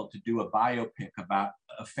difficult to do a biopic about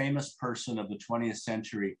a famous person of the 20th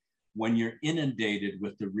century when you're inundated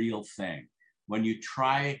with the real thing. When you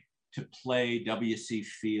try to play W.C.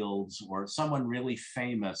 Fields or someone really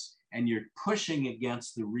famous, and you're pushing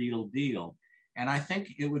against the real deal. And I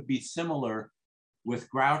think it would be similar with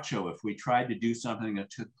Groucho if we tried to do something that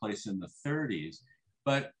took place in the 30s.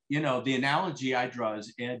 But, you know, the analogy I draw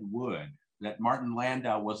is Ed Wood, that Martin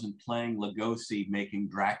Landau wasn't playing Lugosi making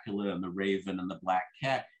Dracula and the Raven and the Black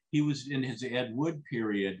Cat. He was in his Ed Wood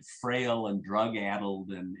period, frail and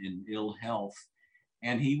drug-addled and in ill health.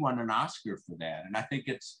 And he won an Oscar for that. And I think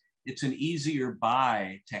it's it's an easier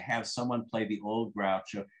buy to have someone play the old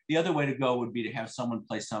Groucho. The other way to go would be to have someone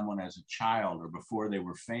play someone as a child or before they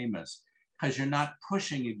were famous, because you're not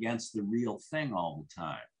pushing against the real thing all the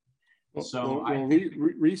time.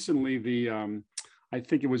 Recently, I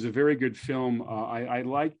think it was a very good film. I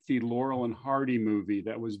liked the Laurel and Hardy movie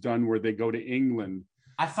that was done where they go to England.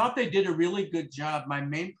 I thought they did a really good job. My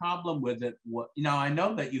main problem with it, I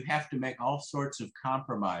know that you have to make all sorts of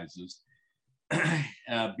compromises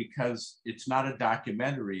because it's not a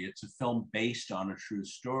documentary. It's a film based on a true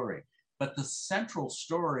story. But the central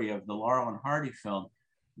story of the Laurel and Hardy film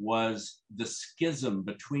was the schism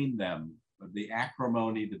between them, the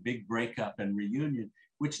acrimony, the big breakup and reunion,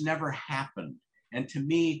 which never happened. And to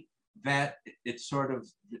me, that it's sort of,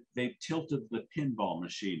 they tilted the pinball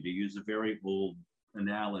machine, to use a very old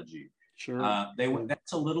analogy. Sure.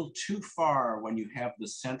 That's a little too far when you have the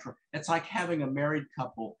central. It's like having a married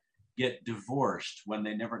couple get divorced when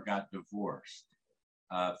they never got divorced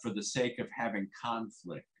for the sake of having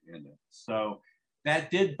conflict in it. So that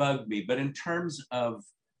did bug me. But in terms of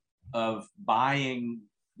buying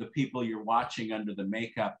the people you're watching under the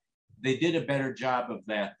makeup, they did a better job of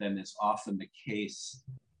that than is often the case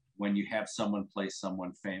when you have someone play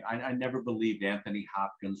someone famous. I never believed Anthony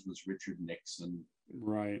Hopkins was Richard Nixon.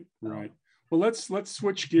 Right. Well, let's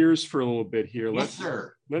switch gears for a little bit here. Yes,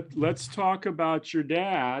 sir. Let's talk about your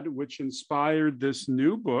dad, which inspired this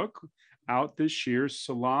new book out this year,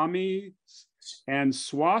 Salami and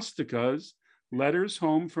Swastikas, Letters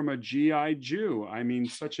Home from a GI Jew. I mean,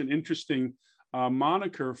 such an interesting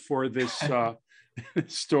moniker for this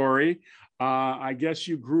story. I guess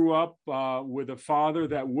you grew up with a father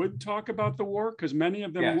that would talk about the war, because many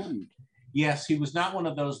of them wouldn't. Yes, he was not one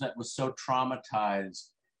of those that was so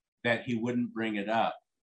traumatized that he wouldn't bring it up.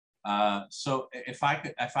 So if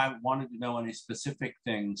I wanted to know any specific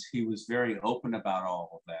things, he was very open about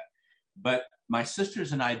all of that. But my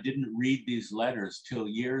sisters and I didn't read these letters till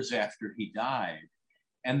years after he died.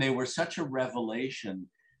 And they were such a revelation,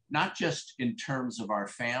 not just in terms of our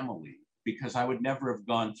family, because I would never have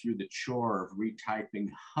gone through the chore of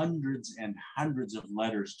retyping hundreds and hundreds of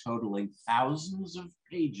letters totaling thousands of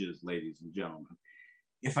pages, ladies and gentlemen,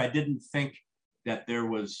 if I didn't think that there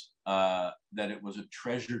was, that it was a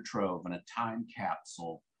treasure trove and a time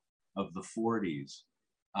capsule of the 40s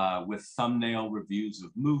with thumbnail reviews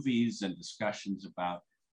of movies and discussions about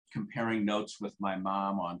comparing notes with my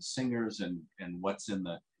mom on singers and what's in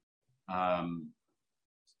the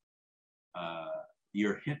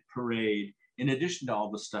your hit parade, in addition to all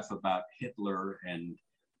the stuff about Hitler and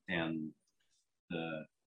the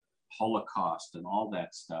Holocaust and all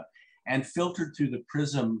that stuff, and filtered through the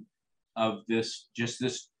prism of this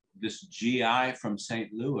GI from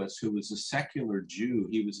St. Louis who was a secular Jew.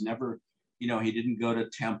 He was never, he didn't go to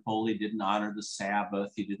temple, he didn't honor the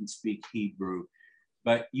Sabbath, he didn't speak Hebrew,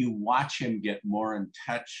 but you watch him get more in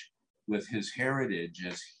touch with his heritage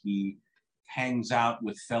as he hangs out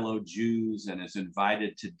with fellow Jews and is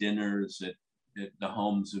invited to dinners at the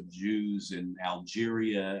homes of Jews in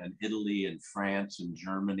Algeria and Italy and France and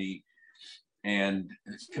Germany. And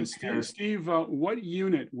Steve, what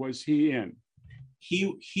unit was he in?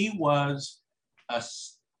 He was a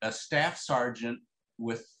staff sergeant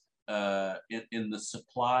with in the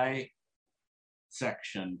supply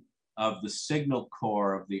section of the Signal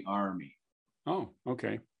Corps of the Army. Oh,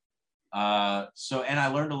 okay. And I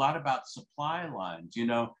learned a lot about supply lines.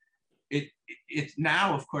 It's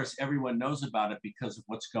now, of course, everyone knows about it because of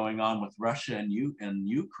what's going on with Russia and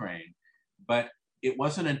Ukraine. But it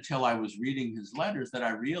wasn't until I was reading his letters that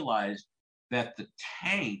I realized that the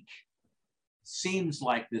tank seems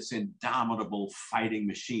like this indomitable fighting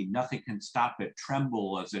machine. Nothing can stop it,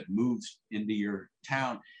 tremble as it moves into your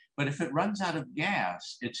town. But if it runs out of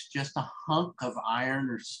gas, it's just a hunk of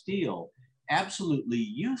iron or steel, absolutely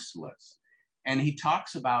useless. And he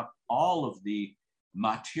talks about all of the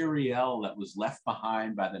materiel that was left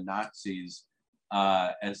behind by the Nazis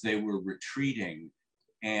as they were retreating,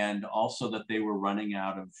 and also that they were running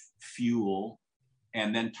out of fuel,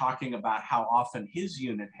 and then talking about how often his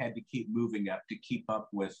unit had to keep moving up to keep up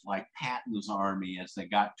with like Patton's army as they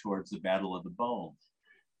got towards the Battle of the Bulge.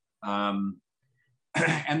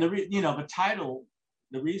 And the title,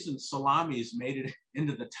 the reason Salamis made it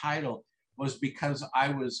into the title was because I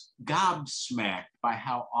was gobsmacked by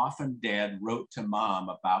how often Dad wrote to Mom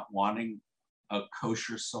about wanting a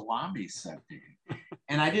kosher salami sent to him.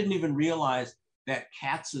 And I didn't even realize that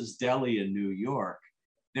Katz's Deli in New York,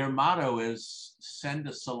 their motto is send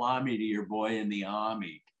a salami to your boy in the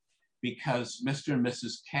army, because Mr. and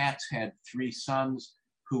Mrs. Katz had 3 sons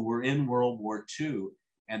who were in World War II,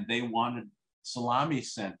 and they wanted salami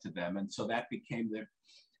sent to them. And so that became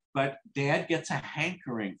But Dad gets a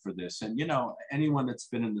hankering for this. And, you know, anyone that's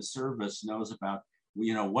been in the service knows about,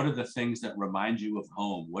 you know, what are the things that remind you of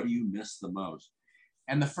home? What do you miss the most?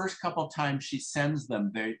 And the first couple of times she sends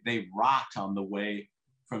them, they rot on the way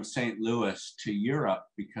from St. Louis to Europe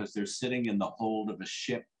because they're sitting in the hold of a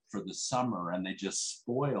ship for the summer and they just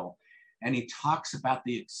spoil. And he talks about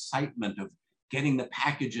the excitement of getting the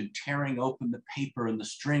package and tearing open the paper and the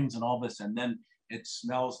strings and all this. And then it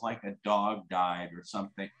smells like a dog died or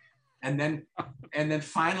something. And then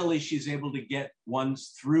finally she's able to get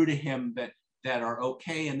ones through to him that are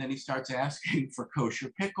okay. And then he starts asking for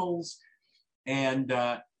kosher pickles. And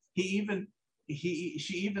she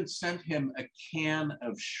even sent him a can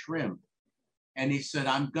of shrimp. And he said,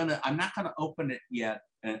 I'm not gonna open it yet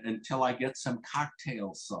until I get some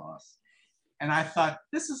cocktail sauce. And I thought,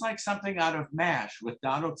 this is like something out of MASH with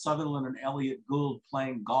Donald Sutherland and Elliot Gould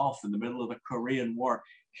playing golf in the middle of the Korean War.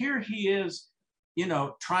 Here he is, you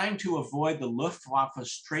know, trying to avoid the Luftwaffe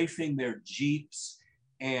strafing their jeeps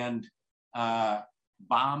and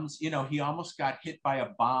bombs. You know, he almost got hit by a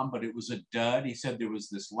bomb, but it was a dud. He said there was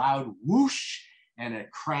this loud whoosh and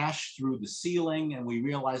it crashed through the ceiling and we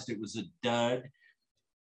realized it was a dud.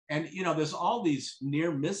 And, you know, there's all these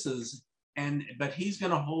near misses, but he's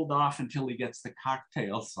going to hold off until he gets the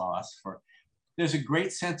cocktail sauce. There's a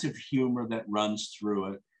great sense of humor that runs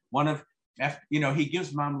through it. You know, he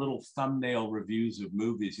gives Mom little thumbnail reviews of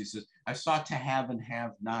movies. He says, I saw To Have and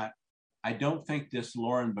Have Not. I don't think this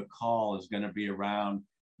Lauren Bacall is going to be around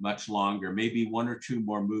much longer, maybe one or two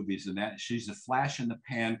more movies, and that she's a flash in the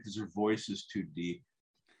pan because her voice is too deep.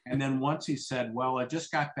 And then once he said, well, I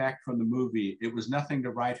just got back from the movie. It was nothing to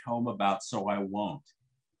write home about, so I won't.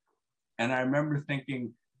 And I remember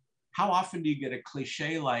thinking, how often do you get a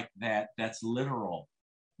cliche like that that's literal?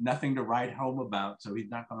 Nothing to write home about, so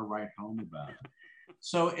he's not going to write home about it.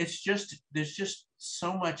 So there's just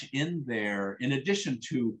so much in there, in addition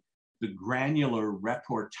to the granular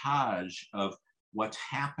reportage of what's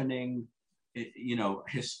happening, you know,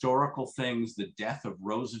 historical things, the death of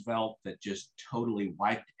Roosevelt that just totally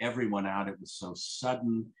wiped everyone out. It was so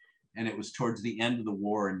sudden, and it was towards the end of the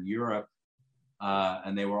war in Europe.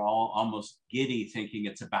 And they were all almost giddy thinking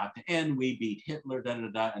it's about to end. We beat Hitler, da, da,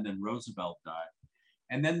 da, and then Roosevelt died.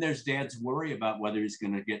 And then there's Dad's worry about whether he's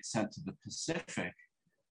going to get sent to the Pacific,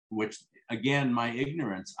 which, again, my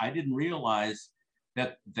ignorance, I didn't realize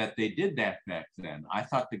that they did that back then. I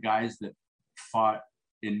thought the guys that fought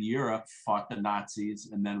in Europe fought the Nazis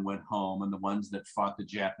and then went home, and the ones that fought the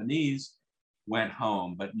Japanese went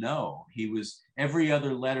home. But no, every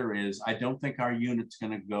other letter is, I don't think our unit's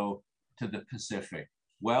going to go to the Pacific.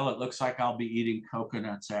 Well, it looks like I'll be eating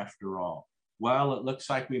coconuts after all. Well, it looks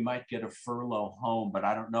like we might get a furlough home, but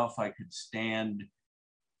I don't know if I could stand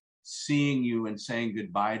seeing you and saying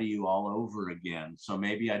goodbye to you all over again. So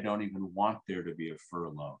maybe I don't even want there to be a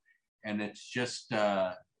furlough. And it's just...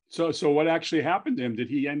 So what actually happened to him? Did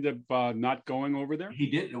he end up not going over there?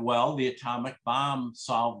 He did. Well, the atomic bomb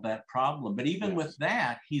solved that problem. But even with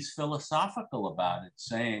that, he's philosophical about it,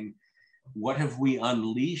 saying, what have we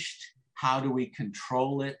unleashed? How do we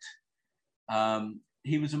control it?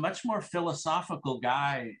 He was a much more philosophical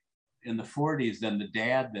guy in the 40s than the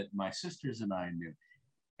dad that my sisters and I knew.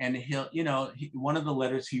 And one of the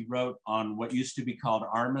letters he wrote on what used to be called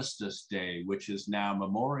Armistice Day, which is now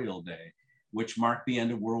Memorial Day, which marked the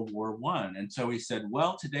end of World War I. And so he said,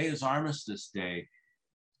 well, today is Armistice Day,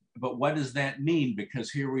 but what does that mean? Because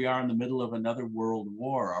here we are in the middle of another world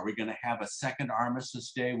war. Are we going to have a second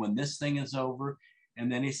Armistice Day when this thing is over?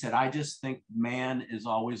 And then he said, I just think man is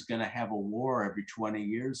always going to have a war every 20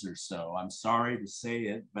 years or so. I'm sorry to say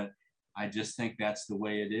it, but I just think that's the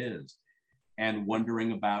way it is. And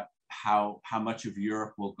wondering about how much of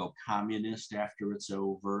Europe will go communist after it's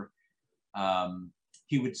over.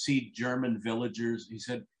 He would see German villagers. He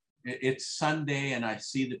said, it's Sunday and I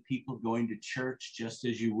see the people going to church just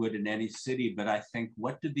as you would in any city, but I think,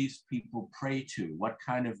 what do these people pray to? What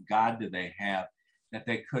kind of God do they have that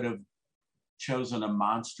they could have chosen a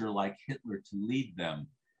monster like Hitler to lead them?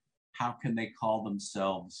 How can they call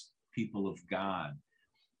themselves people of God?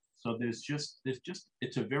 So there's just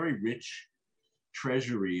it's a very rich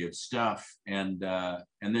treasury of stuff, and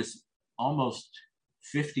there's almost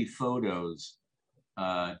 50 photos.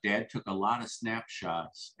 Dad took a lot of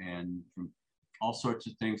snapshots and from all sorts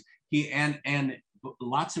of things. And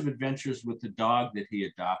lots of adventures with the dog that he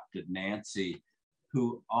adopted, Nancy,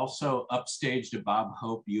 who also upstaged a Bob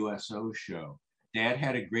Hope USO show. Dad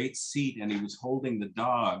had a great seat and he was holding the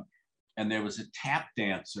dog, and there was a tap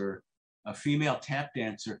dancer, a female tap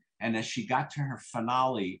dancer, and as she got to her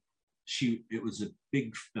finale, it was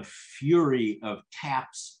a fury of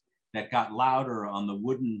taps that got louder on the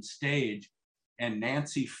wooden stage. And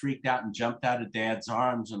Nancy freaked out and jumped out of Dad's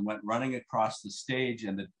arms and went running across the stage.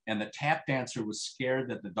 And the tap dancer was scared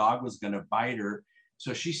that the dog was going to bite her.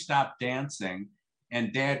 So she stopped dancing.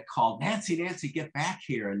 And Dad called, Nancy, Nancy, get back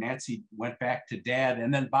here. And Nancy went back to Dad.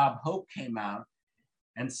 And then Bob Hope came out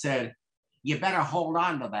and said, you better hold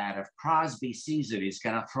on to that. If Crosby sees it, he's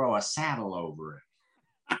going to throw a saddle over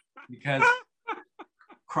it. Because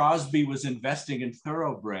Crosby was investing in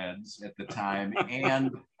thoroughbreds at the time, and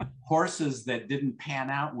horses that didn't pan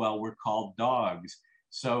out well were called dogs.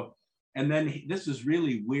 So, and then this is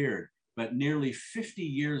really weird, but nearly 50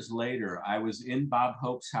 years later, I was in Bob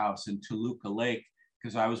Hope's house in Toluca Lake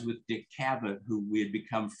because I was with Dick Cavett, who we had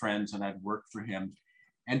become friends and I'd worked for him.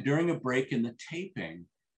 And during a break in the taping,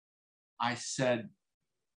 I said,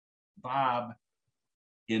 Bob,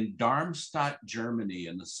 in Darmstadt, Germany,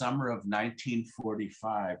 in the summer of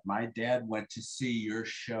 1945, my dad went to see your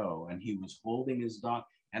show and he was holding his dog.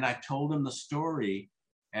 And I told him the story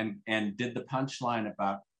and did the punchline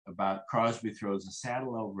about Crosby throws a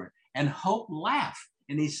saddle over it. And Hope laughed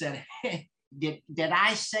and he said, hey, did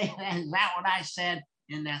I say that? Is that what I said?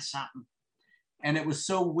 Isn't that something? And it was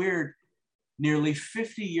so weird, nearly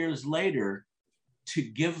 50 years later, to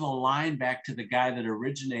give the line back to the guy that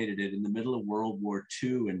originated it in the middle of World War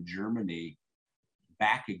II in Germany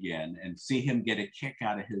back again and see him get a kick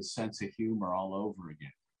out of his sense of humor all over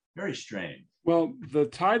again. Very strange. Well, the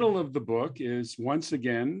title of the book is, once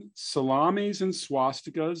again, Salamis and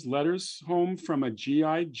Swastikas, Letters Home from a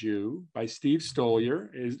GI Jew by Steve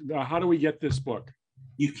Stoliar. How do we get this book?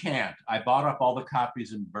 You can't. I bought up all the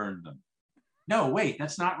copies and burned them. No, wait,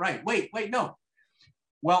 that's not right. Wait, no.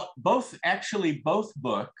 Well, both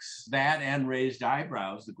books, that and Raised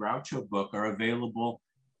Eyebrows, the Groucho book, are available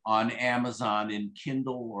on Amazon in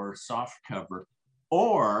Kindle or softcover.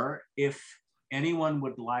 Or if anyone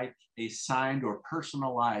would like a signed or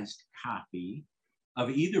personalized copy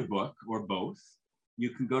of either book or both,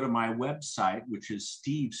 you can go to my website, which is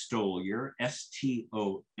Steve Stoliar,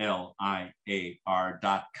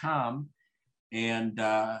 STOLIAR.com. And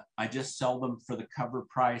I just sell them for the cover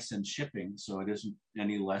price and shipping, so it isn't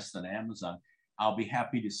any less than Amazon. I'll be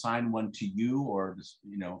happy to sign one to you, or just,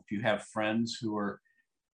 if you have friends who are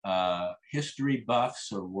history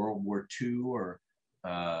buffs or World War II or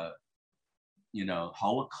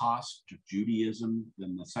Holocaust, Judaism,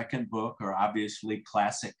 then the second book, or obviously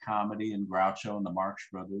classic comedy and Groucho and the Marx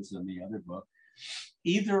Brothers and the other book.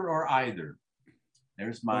 Either or either.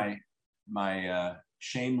 There's my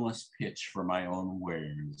shameless pitch for my own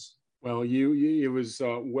wares. Well, it was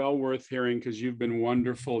well worth hearing because you've been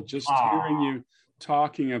wonderful. Just hearing you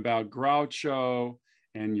talking about Groucho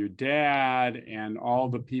and your dad and all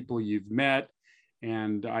the people you've met.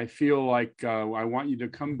 And I feel like I want you to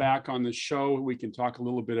come back on the show. We can talk a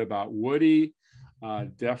little bit about Woody.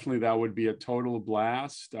 Definitely, that would be a total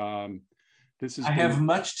blast. I have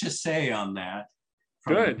much to say on that.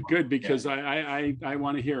 Good, because I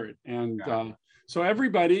want to hear it. And so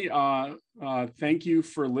everybody, thank you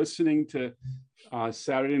for listening to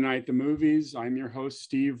Saturday Night the Movies. I'm your host,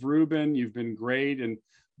 Steve Rubin. You've been great, and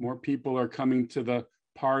more people are coming to the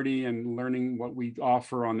party and learning what we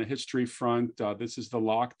offer on the history front. This is the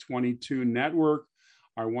Lock 22 Network.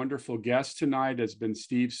 Our wonderful guest tonight has been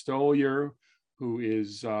Steve Stoliar, who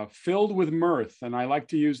is filled with mirth. And I like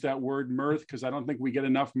to use that word mirth because I don't think we get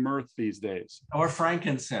enough mirth these days. Or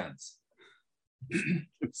frankincense.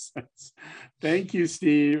 Thank you,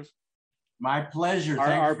 Steve. My pleasure.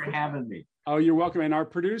 Thanks for having me. Oh, you're welcome. And our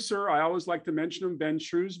producer, I always like to mention him, Ben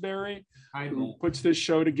Shrewsbury, who puts this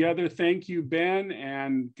show together. Thank you, Ben,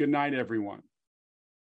 and good night, everyone.